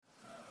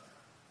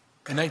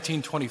In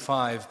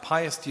 1925,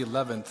 Pius XI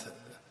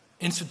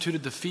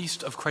instituted the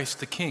Feast of Christ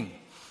the King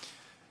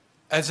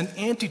as an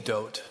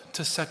antidote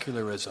to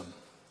secularism,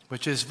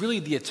 which is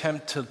really the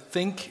attempt to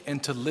think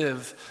and to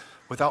live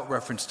without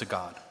reference to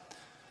God.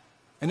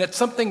 And that's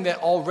something that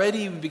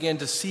already we began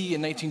to see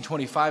in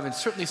 1925, and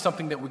certainly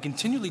something that we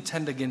continually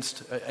contend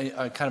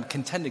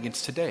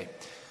against today.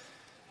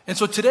 And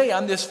so today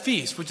on this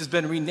feast, which has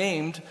been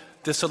renamed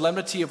the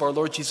Solemnity of our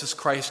Lord Jesus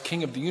Christ,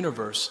 King of the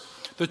Universe,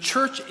 the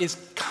church is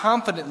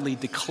confidently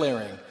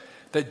declaring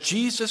that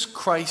Jesus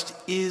Christ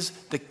is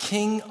the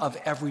King of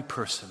every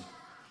person.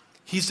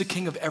 He's the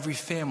King of every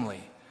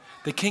family,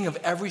 the King of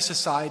every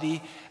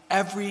society,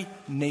 every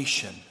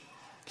nation.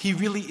 He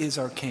really is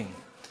our King.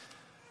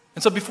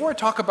 And so before I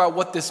talk about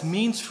what this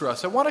means for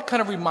us, I want to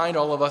kind of remind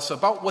all of us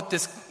about what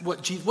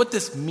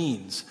this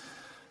means.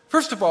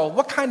 First of all,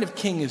 what kind of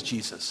king is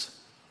Jesus?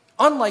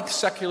 Unlike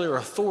secular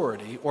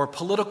authority or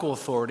political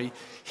authority,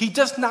 he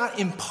does not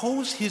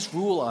impose his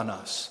rule on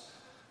us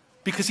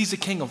because he's a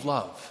king of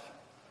love.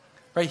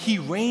 Right? He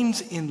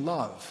reigns in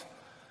love.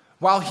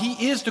 While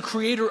he is the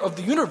creator of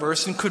the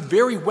universe and could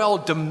very well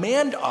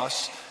demand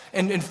us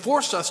and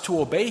enforce us to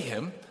obey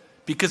him,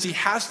 because he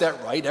has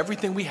that right,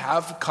 everything we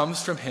have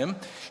comes from him,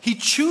 he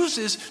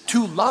chooses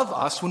to love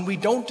us when we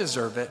don't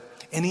deserve it,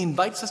 and he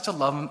invites us to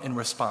love him in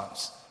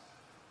response.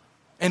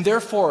 And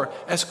therefore,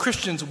 as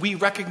Christians, we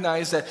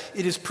recognize that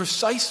it is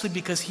precisely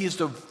because he is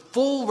the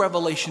full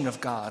revelation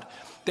of God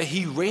that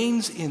he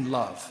reigns in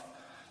love.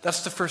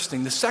 That's the first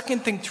thing. The second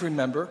thing to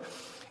remember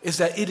is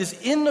that it is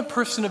in the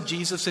person of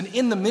Jesus and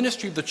in the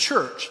ministry of the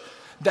church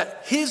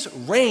that his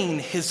reign,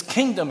 his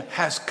kingdom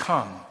has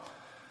come.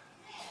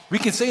 We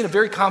can say in a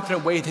very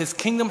confident way that his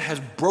kingdom has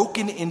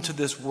broken into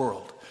this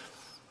world.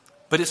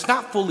 But it's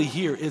not fully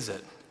here, is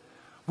it?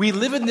 We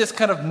live in this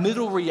kind of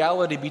middle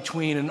reality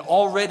between an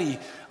already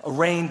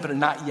reign but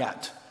not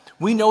yet.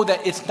 We know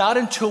that it's not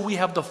until we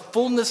have the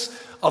fullness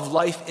of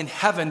life in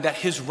heaven that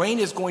his reign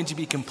is going to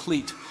be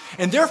complete.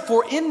 And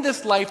therefore, in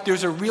this life,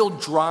 there's a real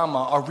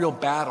drama, a real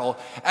battle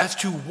as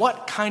to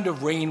what kind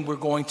of reign we're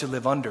going to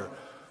live under.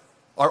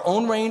 Our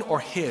own reign or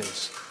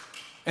his.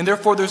 And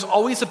therefore, there's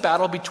always a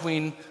battle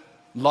between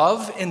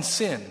love and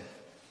sin,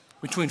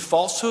 between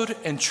falsehood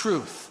and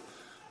truth,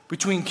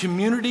 between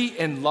community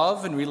and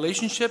love and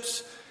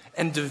relationships,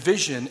 and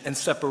division and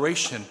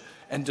separation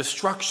and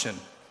destruction,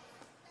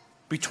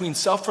 between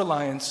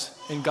self-reliance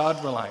and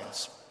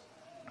God-reliance.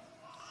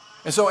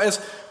 And so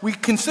as we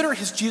consider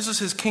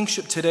Jesus'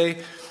 kingship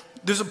today,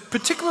 there's a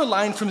particular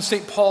line from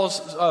St. Paul's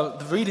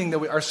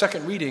our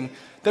second reading,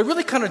 that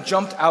really kind of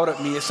jumped out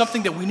at me as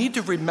something that we need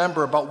to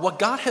remember about what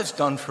God has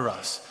done for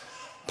us.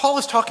 Paul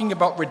is talking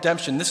about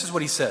redemption. This is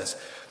what he says.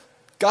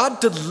 God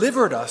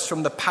delivered us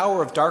from the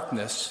power of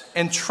darkness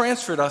and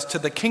transferred us to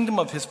the kingdom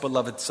of his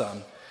beloved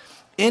Son,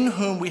 in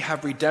whom we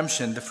have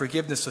redemption, the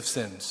forgiveness of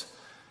sins.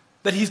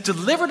 That he's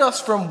delivered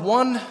us from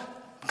one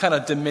kind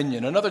of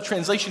dominion. Another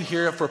translation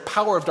here for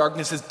power of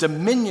darkness is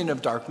dominion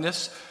of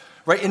darkness.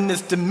 Right? In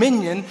this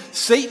dominion,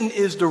 Satan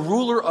is the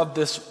ruler of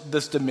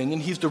this dominion.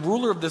 He's the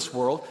ruler of this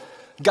world.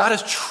 God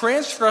has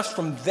transferred us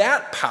from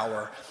that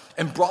power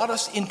and brought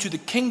us into the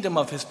kingdom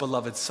of his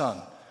beloved Son.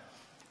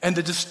 And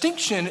the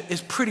distinction is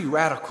pretty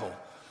radical.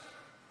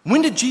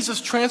 When did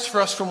Jesus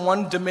transfer us from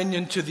one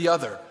dominion to the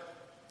other?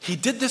 He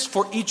did this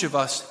for each of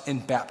us in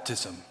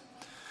baptism.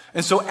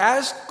 And so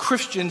as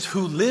Christians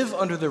who live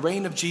under the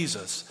reign of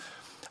Jesus,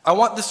 I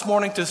want this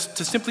morning to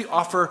simply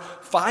offer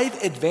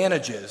 5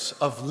 advantages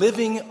of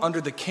living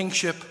under the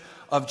kingship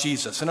of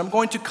Jesus. And I'm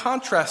going to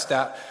contrast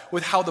that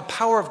with how the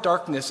power of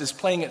darkness is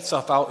playing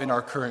itself out in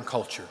our current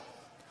culture.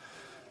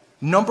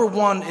 Number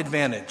 1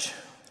 advantage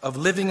of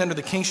living under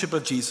the kingship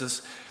of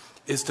Jesus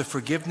is the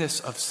forgiveness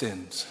of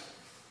sins.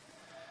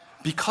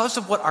 Because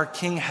of what our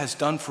King has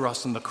done for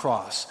us on the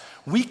cross,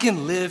 we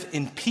can live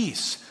in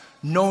peace,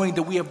 knowing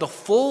that we have the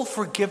full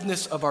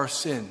forgiveness of our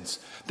sins,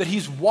 that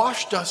he's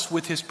washed us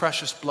with his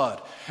precious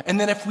blood. And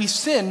then if we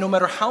sin, no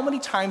matter how many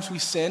times we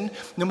sin,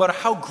 no matter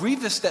how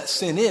grievous that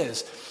sin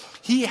is,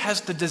 he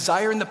has the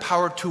desire and the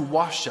power to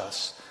wash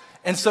us.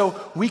 And so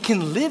we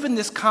can live in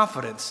this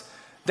confidence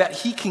that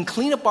he can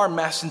clean up our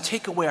mess and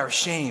take away our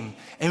shame,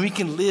 and we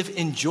can live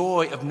in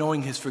joy of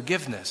knowing his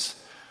forgiveness.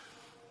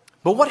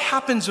 But what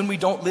happens when we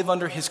don't live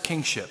under his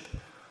kingship?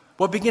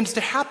 What begins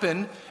to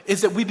happen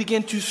is that we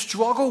begin to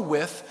struggle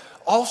with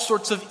all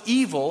sorts of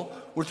evil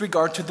with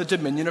regard to the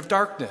dominion of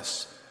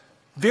darkness.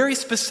 Very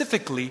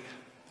specifically,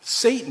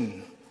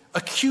 Satan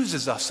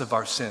accuses us of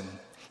our sin.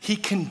 He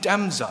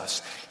condemns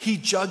us. He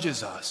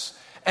judges us.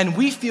 And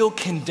we feel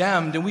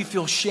condemned and we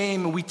feel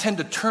shame, and we tend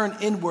to turn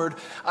inward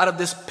out of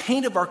this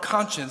pain of our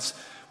conscience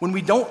when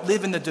we don't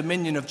live in the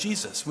dominion of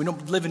Jesus. We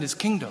don't live in his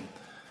kingdom.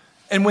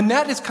 And when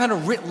that is kind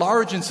of writ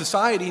large in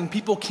society and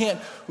people can't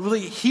really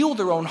heal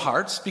their own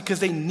hearts because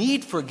they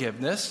need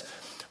forgiveness,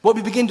 what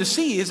we begin to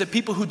see is that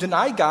people who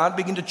deny God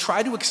begin to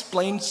try to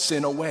explain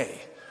sin away.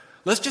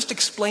 Let's just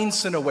explain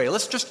sin away.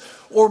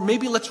 Or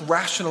maybe let's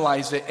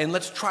rationalize it and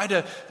let's try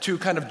to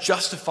kind of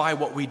justify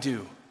what we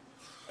do.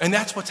 And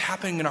that's what's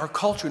happening in our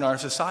culture, in our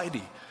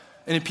society.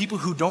 and in people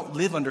who don't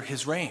live under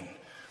his reign.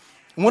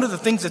 One of the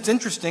things that's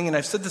interesting, and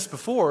I've said this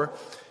before,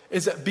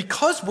 is that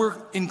because we're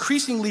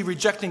increasingly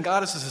rejecting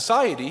God as a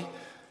society,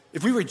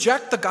 if we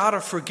reject the God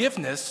of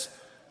forgiveness,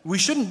 we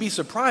shouldn't be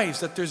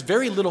surprised that there's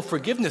very little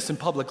forgiveness in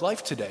public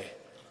life today.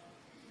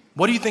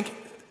 What do you think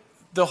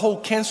the whole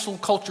cancel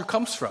culture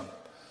comes from?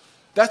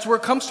 That's where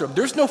it comes from.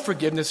 There's no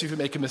forgiveness if you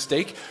make a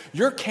mistake.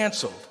 You're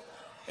canceled.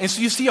 And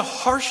so you see a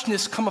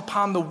harshness come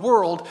upon the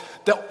world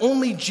that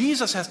only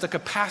Jesus has the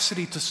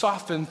capacity to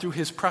soften through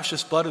his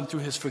precious blood and through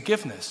his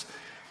forgiveness.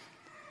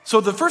 So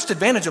the first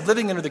advantage of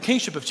living under the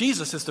kingship of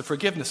Jesus is the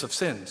forgiveness of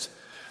sins.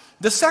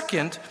 The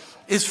second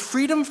is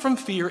freedom from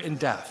fear and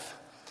death.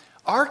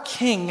 Our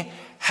King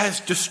has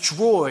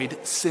destroyed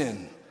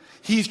sin.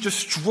 He's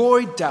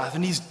destroyed death,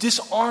 and he's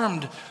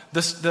disarmed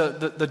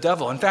the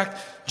devil. In fact,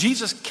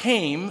 Jesus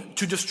came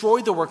to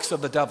destroy the works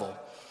of the devil.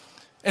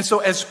 And so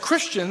as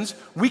Christians,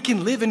 we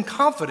can live in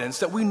confidence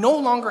that we no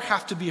longer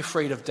have to be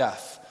afraid of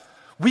death.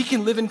 We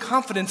can live in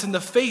confidence in the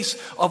face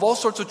of all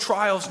sorts of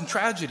trials and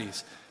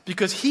tragedies,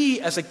 because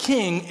he, as a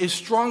king, is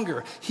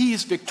stronger. He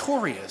is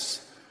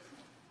victorious.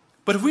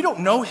 But if we don't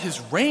know his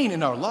reign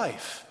in our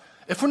life,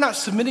 if we're not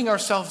submitting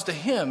ourselves to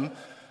him,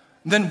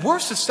 then we're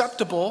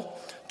susceptible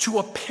to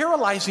a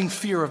paralyzing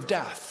fear of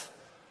death.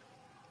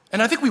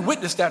 And I think we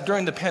witnessed that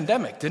during the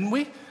pandemic, didn't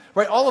we?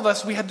 Right? All of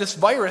us, we had this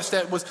virus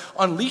that was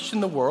unleashed in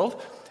the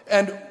world,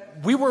 and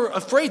we were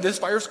afraid this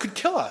virus could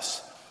kill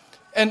us.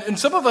 And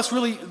some of us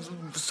really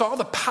saw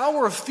the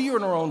power of fear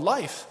in our own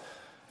life.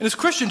 And as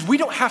Christians, we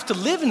don't have to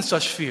live in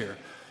such fear.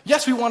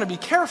 Yes, we want to be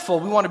careful,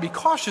 we want to be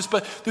cautious,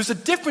 but there's a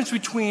difference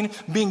between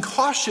being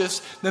cautious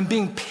than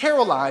being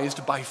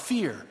paralyzed by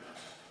fear.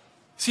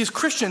 See, as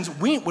Christians,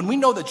 when we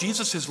know that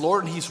Jesus is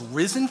Lord and he's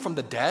risen from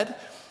the dead,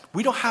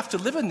 we don't have to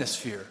live in this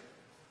fear.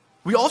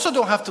 We also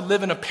don't have to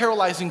live in a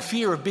paralyzing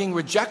fear of being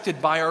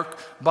rejected by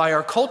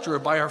our culture,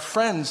 by our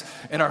friends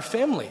and our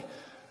family.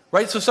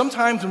 Right? So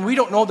sometimes when we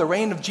don't know the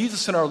reign of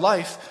Jesus in our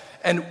life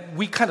and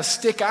we kind of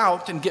stick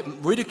out and get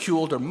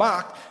ridiculed or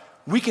mocked,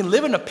 we can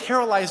live in a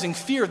paralyzing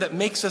fear that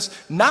makes us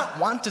not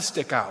want to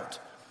stick out.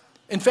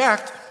 In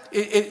fact,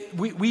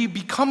 we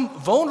become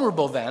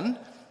vulnerable then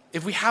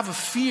if we have a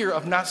fear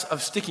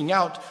of sticking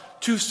out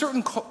to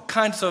certain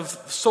kinds of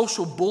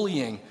social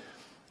bullying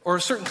or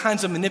certain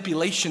kinds of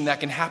manipulation that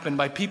can happen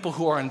by people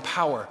who are in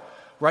power,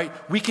 right?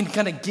 We can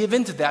kind of give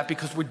into that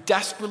because we're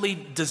desperately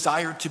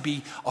desired to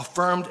be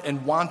affirmed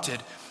and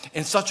wanted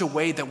in such a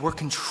way that we're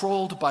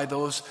controlled by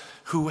those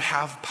who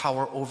have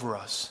power over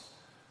us.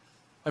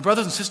 My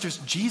brothers and sisters,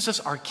 Jesus,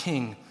 our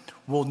King,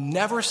 will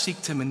never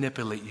seek to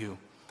manipulate you.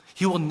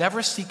 He will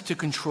never seek to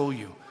control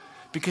you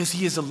because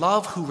he is a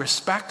love who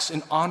respects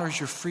and honors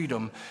your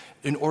freedom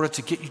in order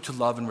to get you to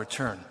love in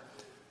return.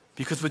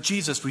 Because with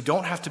Jesus, we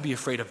don't have to be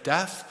afraid of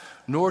death,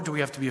 nor do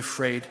we have to be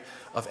afraid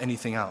of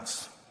anything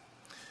else.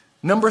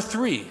 Number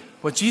 3,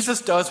 what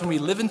Jesus does when we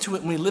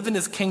live in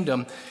his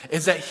kingdom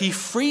is that he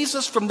frees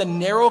us from the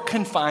narrow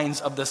confines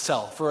of the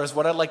self, or as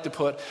what I like to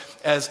put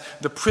as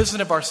the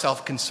prison of our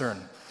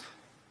self-concern.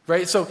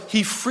 Right? So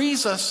he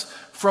frees us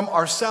from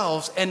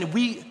ourselves, and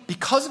we,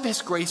 because of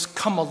his grace,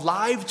 come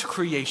alive to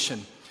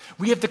creation.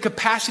 We have the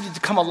capacity to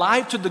come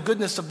alive to the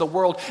goodness of the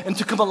world and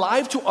to come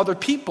alive to other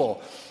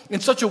people in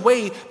such a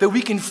way that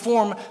we can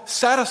form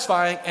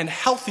satisfying and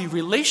healthy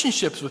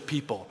relationships with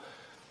people.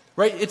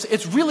 Right?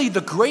 It's really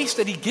the grace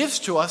that he gives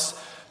to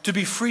us to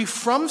be free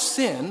from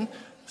sin,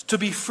 to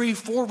be free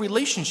for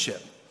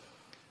relationship.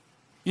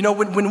 You know,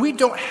 when we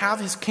don't have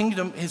his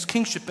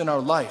kingship in our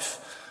life,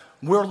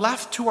 we're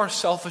left to our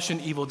selfish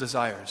and evil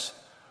desires,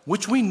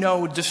 which we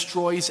know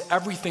destroys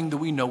everything that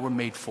we know we're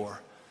made for.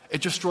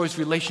 It destroys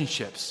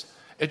relationships.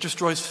 It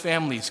destroys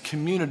families,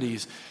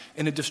 communities,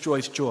 and it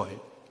destroys joy.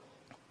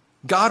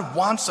 God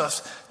wants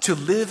us to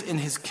live in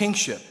his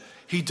kingship.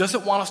 He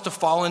doesn't want us to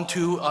fall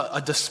into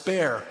a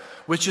despair,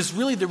 which is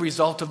really the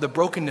result of the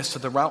brokenness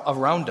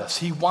around us.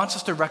 He wants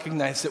us to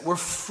recognize that we're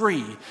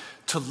free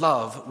to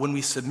love when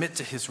we submit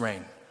to his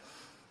reign.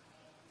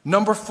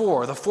 Number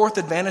 4, the fourth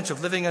advantage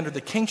of living under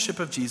the kingship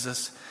of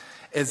Jesus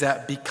is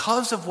that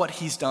because of what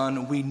he's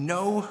done, we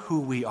know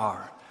who we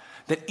are.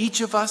 That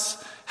each of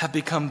us have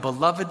become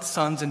beloved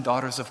sons and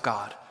daughters of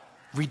God,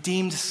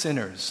 redeemed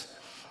sinners,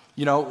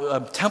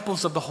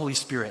 temples of the Holy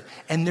Spirit.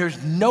 And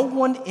there's no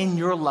one in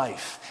your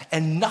life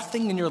and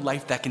nothing in your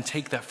life that can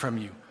take that from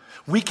you.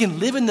 We can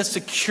live in the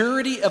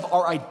security of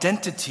our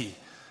identity.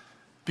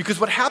 Because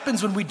what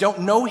happens when we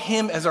don't know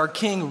him as our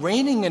King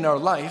reigning in our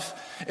life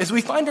is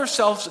we find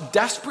ourselves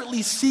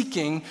desperately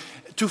seeking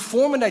to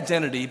form an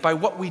identity by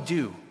what we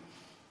do.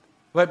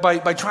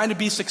 By trying to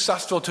be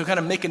successful, to kind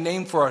of make a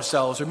name for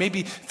ourselves, or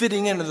maybe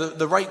fitting into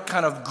the right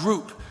kind of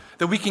group,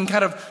 that we can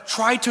kind of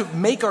try to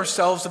make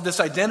ourselves of this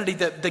identity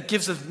that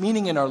gives us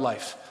meaning in our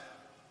life.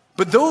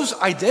 But those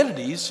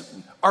identities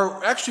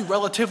are actually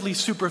relatively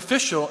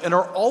superficial and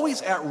are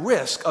always at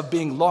risk of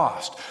being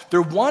lost.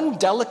 They're one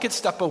delicate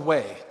step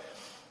away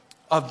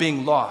of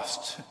being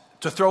lost,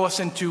 to throw us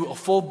into a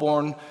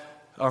full-blown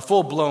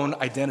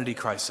identity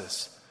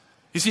crisis.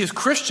 You see, as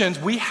Christians,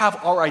 we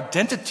have our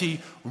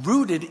identity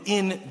rooted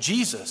in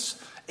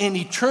Jesus, in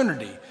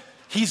eternity.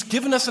 He's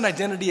given us an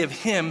identity of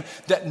him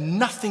that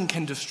nothing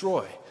can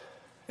destroy.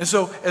 And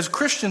so, as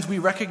Christians, we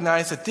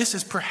recognize that this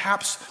is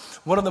perhaps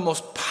one of the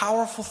most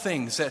powerful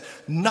things that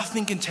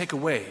nothing can take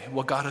away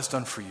what God has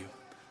done for you.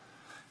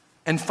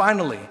 And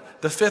finally,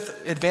 the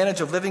fifth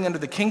advantage of living under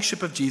the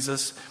kingship of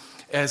Jesus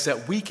is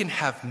that we can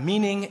have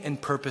meaning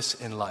and purpose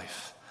in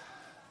life.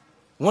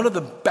 One of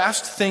the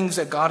best things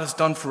that God has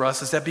done for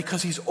us is that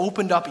because he's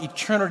opened up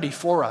eternity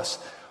for us,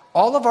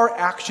 all of our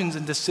actions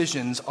and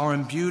decisions are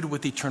imbued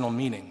with eternal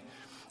meaning.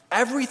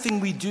 Everything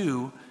we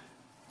do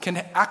can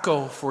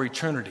echo for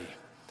eternity.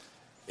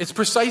 It's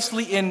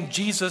precisely in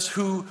Jesus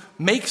who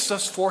makes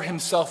us for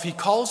himself. He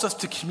calls us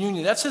to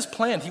communion. That's his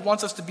plan. He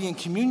wants us to be in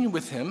communion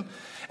with him,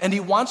 and he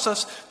wants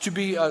us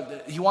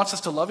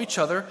to love each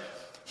other.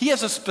 He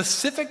has a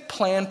specific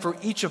plan for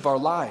each of our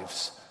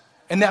lives.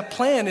 And that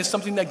plan is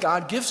something that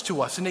God gives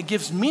to us, and it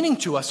gives meaning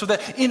to us so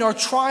that in our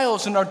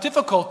trials and our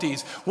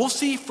difficulties, we'll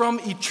see from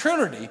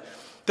eternity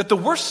that the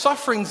worst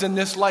sufferings in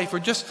this life are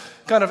just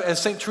kind of,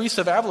 as St.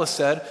 Teresa of Avila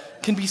said,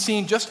 can be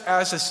seen just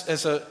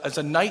as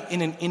a night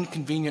in an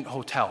inconvenient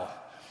hotel.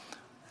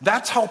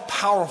 That's how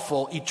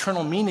powerful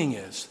eternal meaning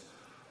is.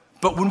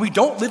 But when we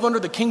don't live under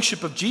the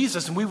kingship of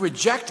Jesus and we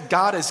reject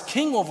God as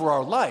king over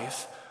our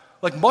life,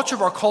 like much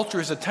of our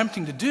culture is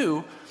attempting to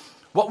do,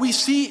 what we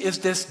see is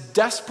this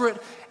desperate,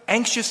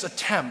 anxious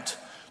attempt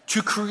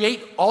to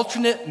create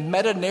alternate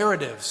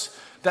meta-narratives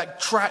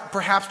that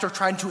perhaps are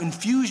trying to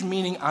infuse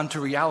meaning onto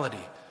reality.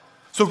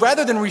 So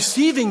rather than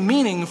receiving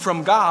meaning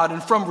from God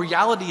and from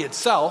reality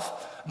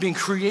itself, being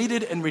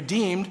created and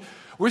redeemed,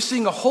 we're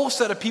seeing a whole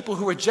set of people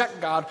who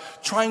reject God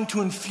trying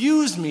to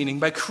infuse meaning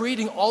by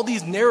creating all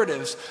these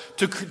narratives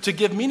to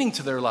give meaning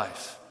to their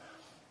life.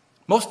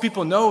 Most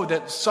people know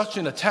that such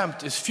an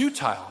attempt is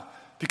futile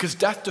because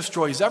death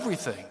destroys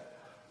everything.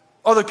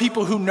 Other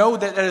people who know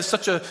that is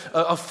such a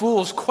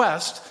fool's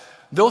quest,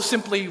 they'll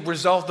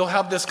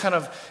have this kind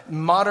of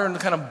modern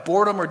kind of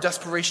boredom or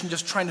desperation,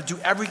 just trying to do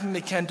everything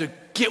they can to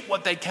get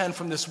what they can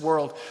from this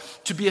world,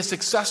 to be as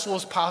successful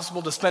as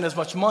possible, to spend as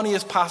much money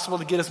as possible,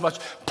 to get as much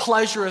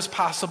pleasure as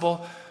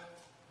possible.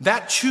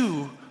 That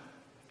too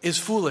is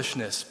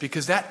foolishness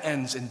because that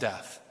ends in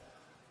death.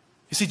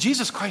 You see,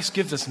 Jesus Christ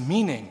gives us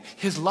meaning.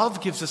 His love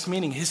gives us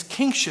meaning. His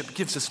kingship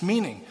gives us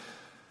meaning.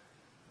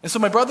 And so,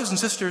 my brothers and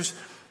sisters,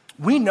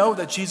 we know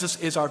that Jesus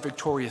is our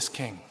victorious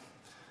king.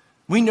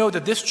 We know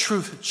that this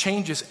truth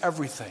changes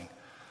everything.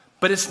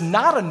 But it's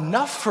not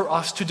enough for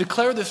us to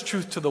declare this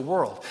truth to the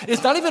world.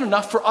 It's not even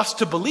enough for us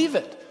to believe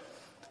it.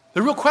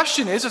 The real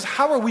question is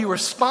how are we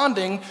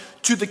responding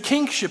to the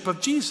kingship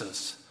of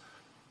Jesus?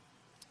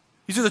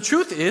 You see, the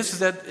truth is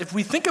that if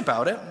we think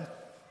about it,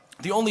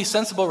 the only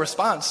sensible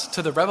response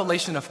to the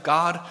revelation of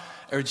God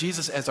or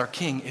Jesus as our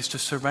king is to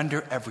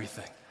surrender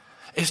everything,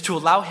 is to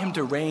allow him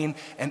to reign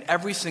in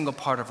every single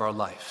part of our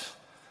life.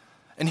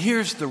 And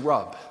here's the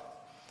rub.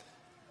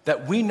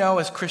 That we know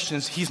as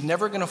Christians, he's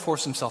never going to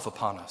force himself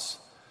upon us,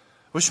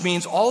 which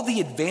means all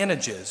the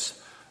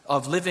advantages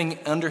of living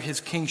under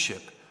his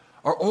kingship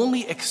are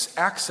only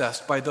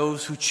accessed by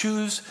those who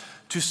choose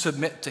to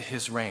submit to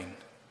his reign.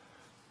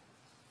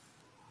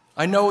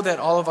 I know that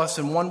all of us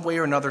in one way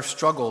or another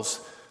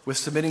struggles with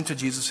submitting to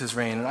Jesus'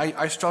 reign, and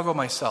I struggle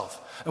myself.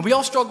 And we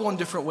all struggle in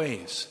different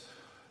ways.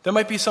 There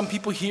might be some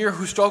people here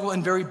who struggle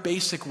in very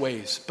basic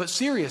ways, but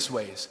serious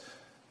ways.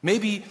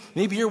 Maybe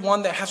you're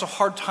one that has a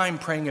hard time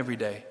praying every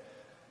day.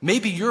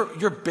 Maybe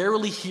you're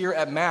barely here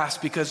at Mass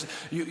because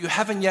you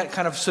haven't yet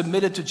kind of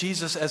submitted to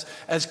Jesus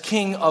as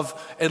king of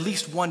at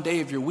least one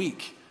day of your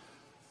week.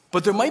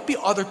 But there might be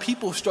other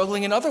people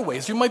struggling in other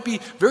ways. You might be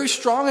very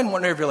strong in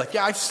one area of your life.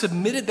 Yeah, I've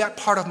submitted that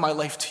part of my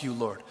life to you,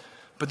 Lord.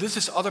 But there's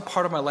this other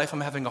part of my life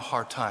I'm having a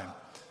hard time.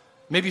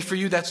 Maybe for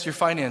you that's your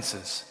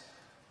finances.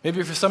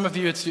 Maybe for some of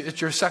you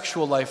it's your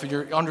sexual life or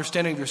your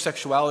understanding of your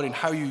sexuality and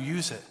how you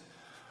use it.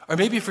 Or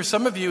maybe for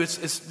some of you,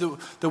 it's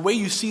the way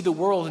you see the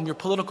world and your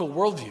political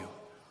worldview,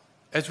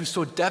 as we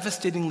so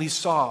devastatingly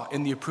saw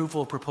in the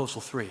approval of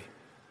Proposal 3.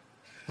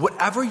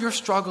 Whatever your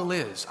struggle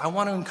is, I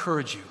want to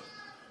encourage you.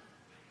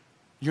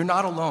 You're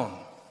not alone.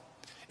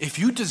 If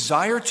you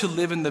desire to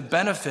live in the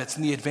benefits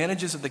and the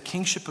advantages of the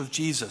kingship of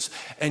Jesus,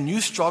 and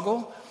you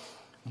struggle,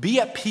 be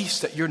at peace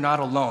that you're not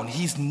alone.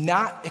 He's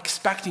not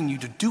expecting you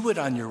to do it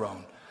on your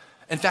own.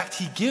 In fact,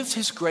 he gives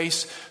his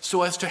grace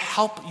so as to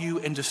help you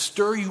and to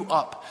stir you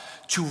up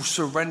to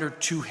surrender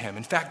to him.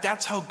 In fact,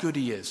 that's how good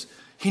he is.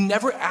 He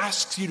never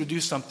asks you to do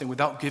something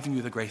without giving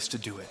you the grace to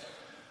do it.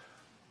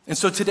 And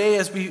so today,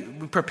 as we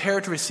prepare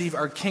to receive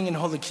our King in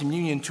Holy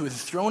Communion, to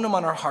enthrone him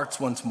on our hearts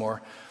once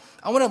more,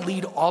 I want to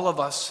lead all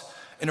of us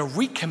in a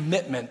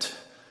recommitment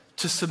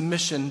to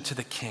submission to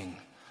the King.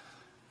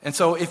 And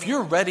so if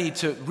you're ready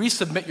to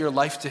resubmit your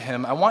life to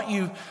him, I want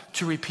you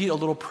to repeat a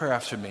little prayer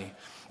after me.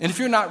 And if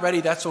you're not ready,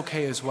 that's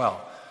okay as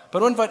well.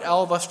 But I invite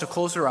all of us to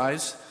close our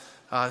eyes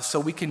so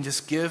we can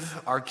just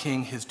give our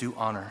King his due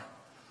honor.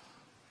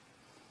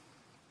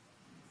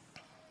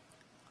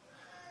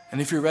 And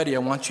if you're ready, I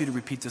want you to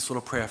repeat this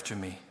little prayer after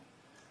me.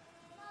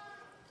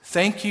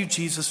 Thank you,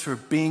 Jesus, for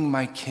being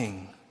my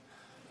King.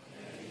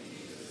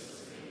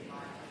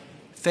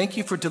 Thank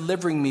you for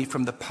delivering me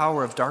from the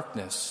power of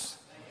darkness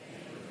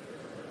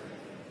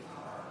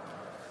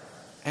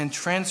and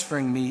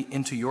transferring me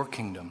into your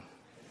kingdom.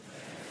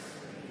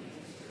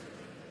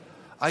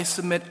 I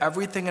submit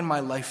everything in my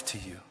life to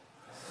you.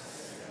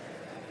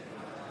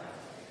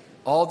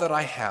 All that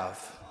I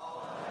have,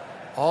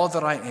 all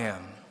that I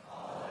am,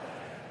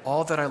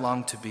 all that I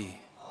long to be.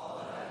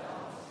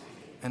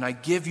 And I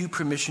give you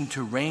permission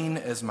to reign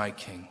as my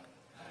King.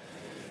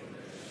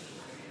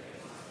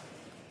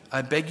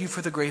 I beg you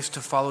for the grace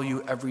to follow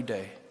you every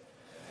day,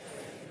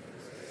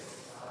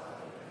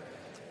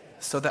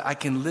 so that I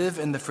can live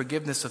in the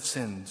forgiveness of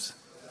sins.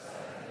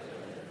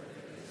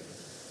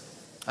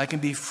 I can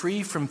be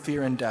free from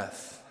fear and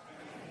death.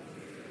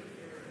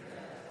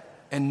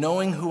 And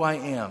knowing who I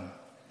am,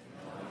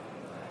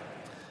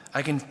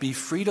 I can be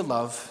free to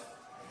love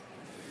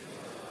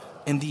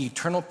in the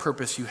eternal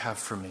purpose you have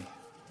for me.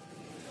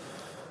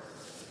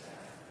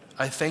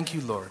 I thank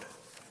you, Lord,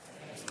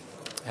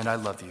 and I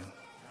love you.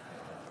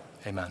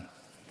 Amen.